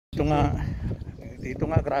dito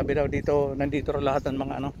nga grabe daw dito, nandito raw lahat ng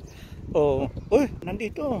mga ano. Oh, uy,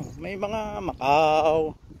 nandito may mga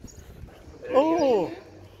Macau. Oh,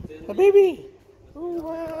 a baby. Oh,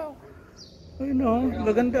 wow. Ay no,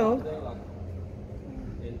 gaganda oh.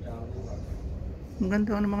 Ang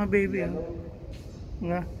ganda ng mga baby oh.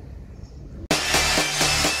 Nga.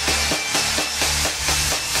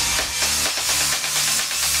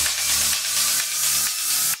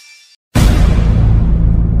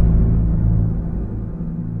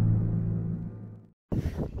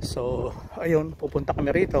 So, ayun, pupunta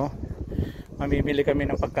kami rito. Mamimili kami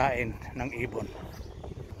ng pagkain ng ibon.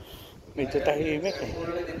 Medyo tahimik eh.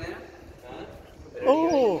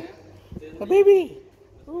 Oh, a baby.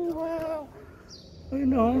 Oh, wow. Ay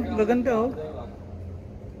no, gaganda oh.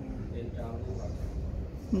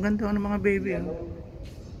 Ang ganda ng mga baby oh.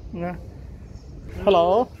 Nga.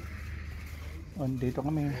 Hello. Andito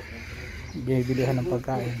kami. Bibilihan ng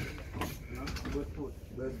pagkain.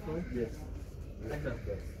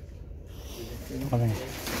 Kami.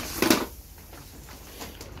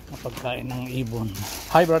 Ang pagkain ng ibon.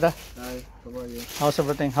 Hi brother. Hi, how are you? How's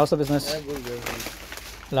everything? How's the business? Yeah, good, good.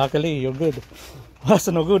 Luckily, you're good. That's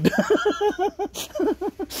no good.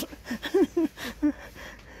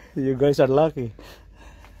 You guys are lucky.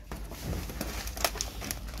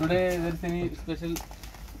 Today, there's any special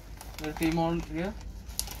team on here?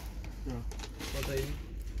 No. What are you?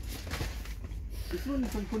 This one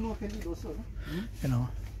is Kuno Candy also, no? You know,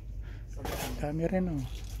 dami rin oh.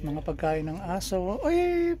 Mga pagkain ng aso.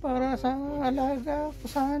 Uy, para sa alaga ko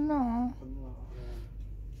sana.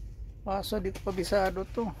 Aso, di ko pabisado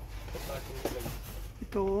to.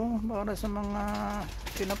 Ito, para sa mga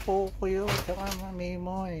pinapukuyo at saka mga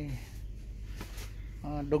mimoy.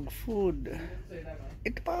 Dog food.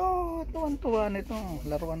 Ito pa oh, tuwan-tuwa nito.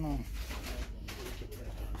 Laruan oh.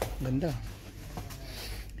 Ganda.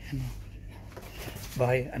 Yan oh.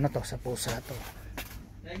 Bahay, ano to? Sa pusa to.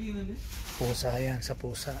 Pusa yan, sa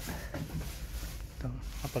pusa. Ito,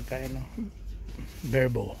 kapagkain no.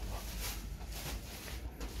 Berbo.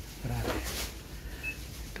 Grabe.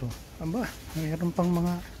 Ito, aba, mayroon pang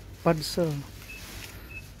mga pads.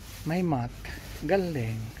 May mat,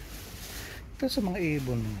 galing. Ito sa mga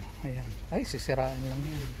ibon. Ayan. Ay, sisiraan lang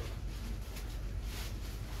yan.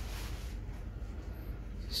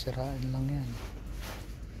 Sisiraan lang yan.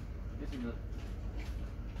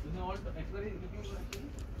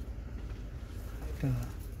 Ito.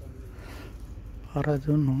 Para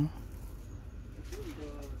dun, no?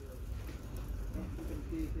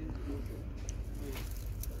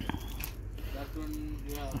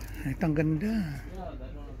 Ito ang ganda.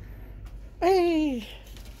 Ay!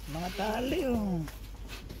 Mga tali, oh.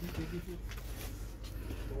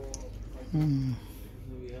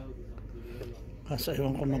 Kaso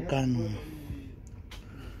ewan ko magkano.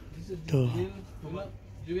 Ito.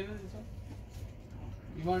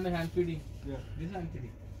 You want a hand feeding? Yeah. This hand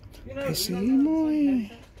feeding. Ay,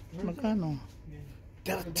 simoy. Magkano?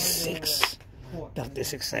 36.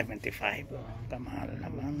 36.75. Kamahal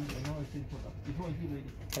naman.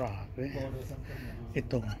 Grabe.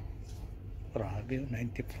 Ito. Grabe.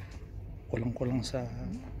 94. Kulang-kulang sa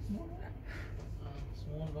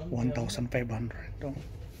 1,500. Ito.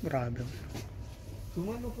 Grabe.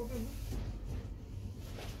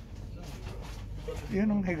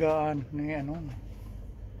 Yun ang higaan ni ano.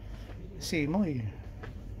 Simoy.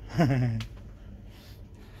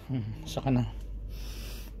 Saka na.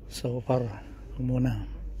 So far muna.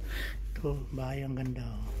 Ito, bahay ang ganda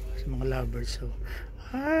oh. Sa mga lovers. So,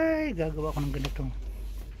 ay, gagawa ko ng ganito.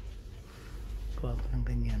 Gawa ko ng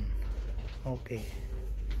ganyan. Okay.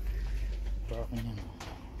 Gawa ko yan.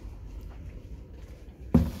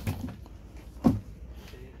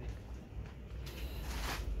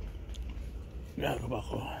 Gagawa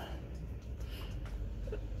ko.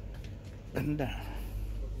 Ganda.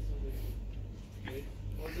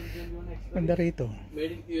 Ganda rito.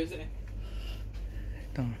 Made in USA.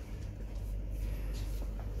 Ito.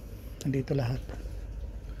 Nandito lahat.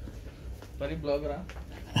 Pari vlogger, ah?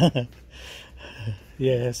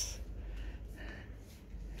 Yes.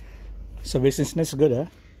 So business is good, huh?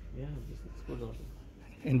 Yeah, business is good also.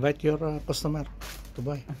 Invite your customer to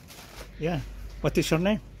buy. Yeah. What is your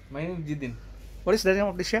name? My name is Jidin. What is the name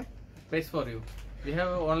of the shop? Pets for you. We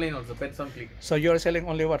have online also, Pets on Click. So you are selling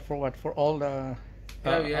only what? For all the...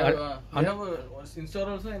 Yeah, we have in-store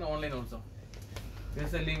also and online also. We are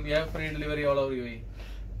selling, we have free delivery all over UAE.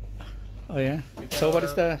 Oh yeah. So what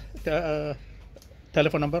is the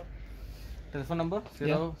telephone number? Telephone number?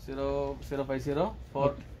 Yeah. 050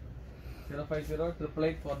 4 050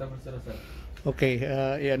 888 4707. Okay,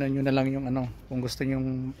 i-ano nyo na lang yung ano, kung gusto nyo,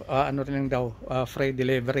 ano rin lang daw, free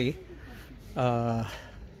delivery.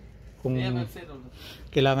 Kung Yeah, website also.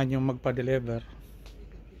 kailangan nyo magpa-deliver.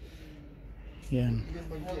 Yan.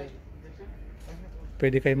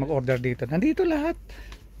 Pwede kayo mag-order dito. Nandito lahat.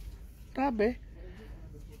 Grabe.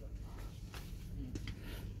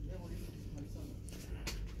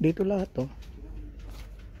 Dito lahat to.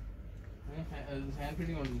 Hand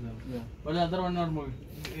fitting also there. Yeah. But the other one not more.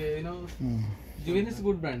 You know, Hmm. Juvin is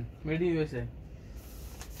good brand. Made in USA.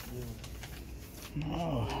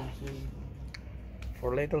 Oh.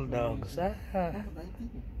 For little dogs.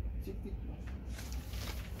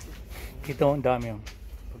 Ito ang dami yung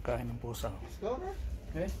pagkain ng pusa.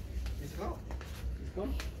 Okay. Let's go.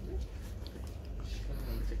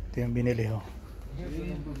 Ito yung binili ho.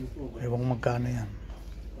 Ewan kung magkano yan.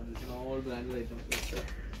 All branded items.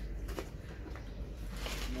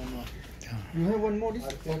 You have one more dish?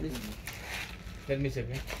 Let me check.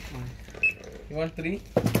 You want 3?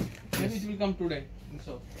 Maybe it will come today.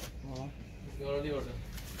 So, you already ordered.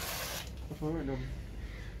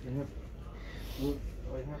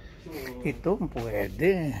 Ito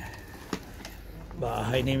pwede.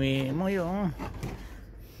 Bahay ni Mimo yung.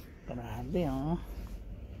 Grabe oh.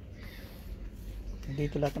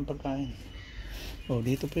 Dito lahat ng pagkain. Oh,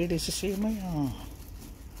 dito pwede sa Simay oh.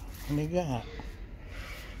 Umiga.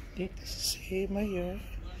 Dito sa Simay oh.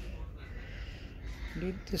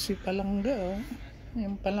 Dito si Palangga oh.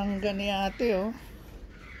 Yung palangga ni ate oh.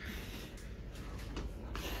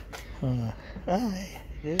 Ay,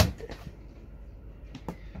 good.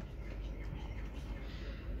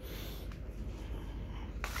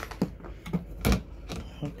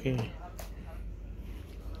 Okay.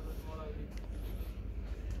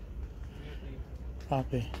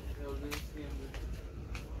 Okay.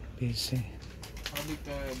 Busy. How big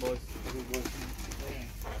boss?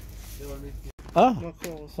 Ah,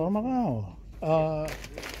 so Macau. Oh,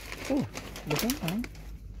 bukan ah.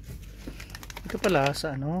 Ito pala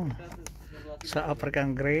sa ano, sa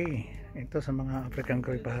African Grey. Ito sa mga African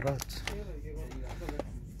Grey parrots.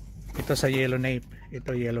 Ito sa yellow nape.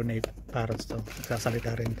 Ito yellow nape parrots to.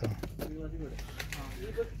 Nagsasalita rin to.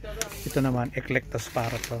 Ito naman Eclectus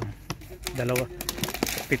parrot to. Dalawa.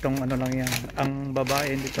 7 ano lang yan. Ang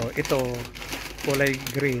babae dito, ito kulay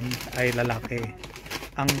green ay lalaki.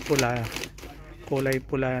 Ang pula, kulay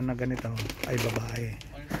pula na ganito ay babae.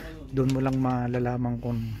 Doon mo lang malalaman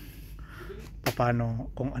kung paano,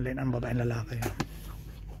 kung alin ang babae at lalaki.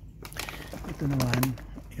 Ito naman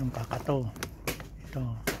yung kakato.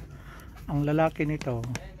 Ito. Ang lalaki nito,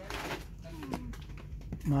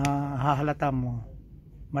 mahahalata mo,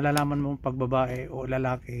 malalaman mo pag babae o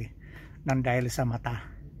lalaki nang dahil sa mata.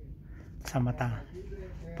 Sa mata.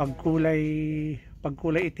 Pag kulay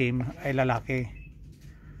itim ay lalaki.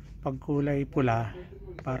 Pag kulay pula,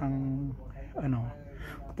 parang ano,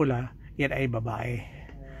 pula, yan ay babae.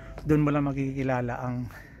 Doon mo lang makikilala ang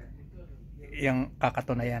yung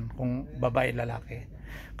kakato na yan, kung babae lalaki.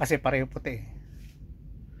 Kasi pareho puti.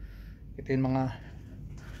 Ito yung mga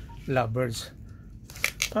lovebirds.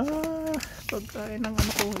 Pagkain ng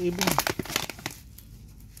ano ko, ibon.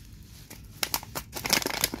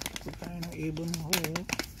 Pagkain ng ibon ko.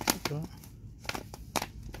 Ito.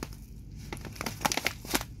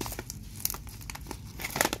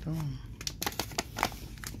 Ito.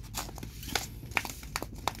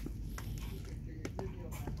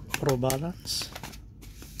 Pro Balance.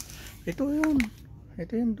 Ito yun.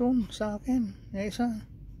 Ito yun doon sa akin. Yung isa.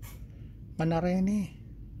 Kanareni.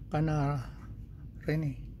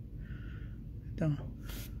 Ito.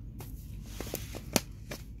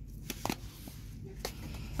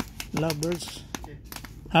 Lovebirds.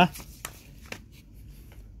 Ha?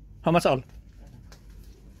 How much all?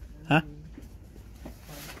 Ha?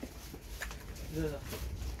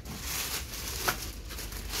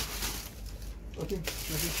 Okay.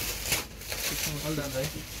 All done,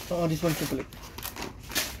 right? Oh, this one chocolate.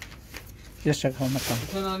 Just check how much all.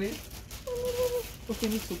 This one only? Okay,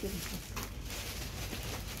 it's okay.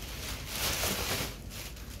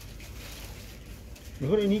 You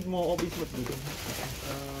need more of this much.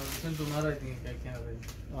 This one tomorrow I think I can arrange.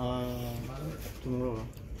 Tomorrow.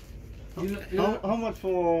 You How much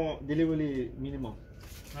for delivery minimum?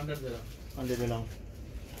 100 dirham. 100 lang.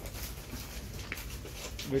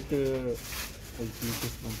 Better, I think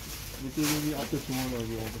this one. Better maybe after tomorrow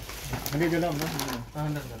we order. 100 lang, no?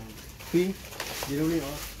 100 dirham. Free delivery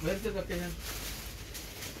or Where is the location?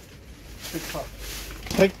 pick up.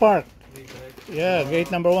 Lake Park. Right. Yeah,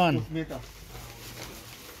 gate number 1. Meta.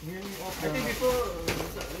 I think before,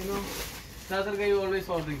 you know, the other guy you always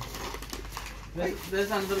ordering. There's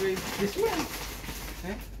another guy. This one.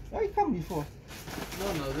 Eh? I come before. No,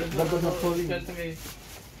 there's But no not calling.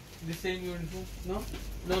 the same uniform. No. I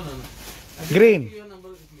think Green. Your number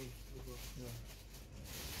with me before.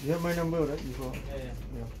 You have my number, right? Before. Yeah.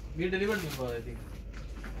 Yeah. We delivered before, I think.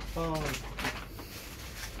 No.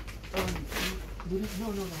 It's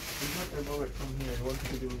not about it from here. I want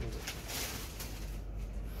to do it.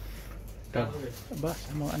 Ito. Aba,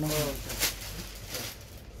 sa mga ano?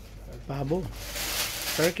 Pabo.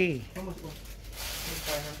 Turkey. How much?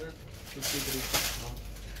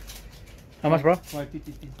 553. How much, bro?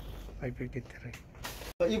 550.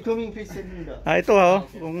 553. You coming, please send me that. Ito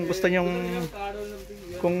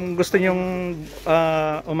kung gusto nyong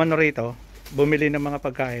umano rito, bumili ng mga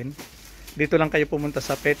pagkain, dito lang kayo pumunta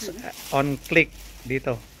sa Pets on Click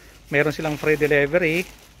dito. Meron silang free delivery.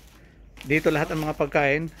 Dito lahat ng mga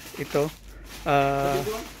pagkain. Ito.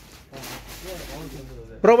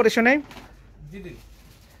 Bro, what is your name? Did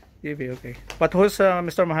GB, okay. But who's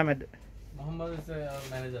Mr. Mohammed? Muhammad is our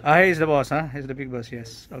manager. He's the boss, huh? He's the big boss,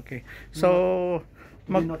 yes. Okay. So,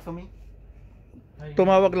 You're not coming?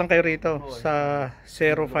 tumawag lang kayo rito sa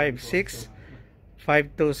 056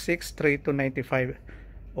 526 3295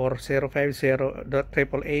 or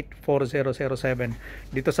 050-888-4007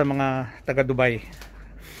 dito sa mga taga Dubai.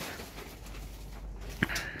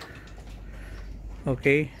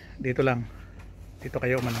 Okay, dito lang. Dito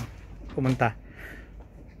kayo pumunta.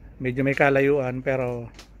 Medyo may kalayuan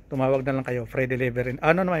pero tumawag na lang kayo, free delivery.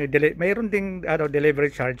 Ano naman, mayroon ding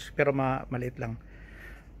delivery charge pero maliit lang.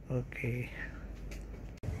 Okay.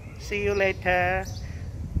 See you later.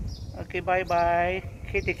 Okay, bye bye.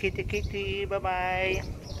 Kitty, kitty, kitty. Bye bye.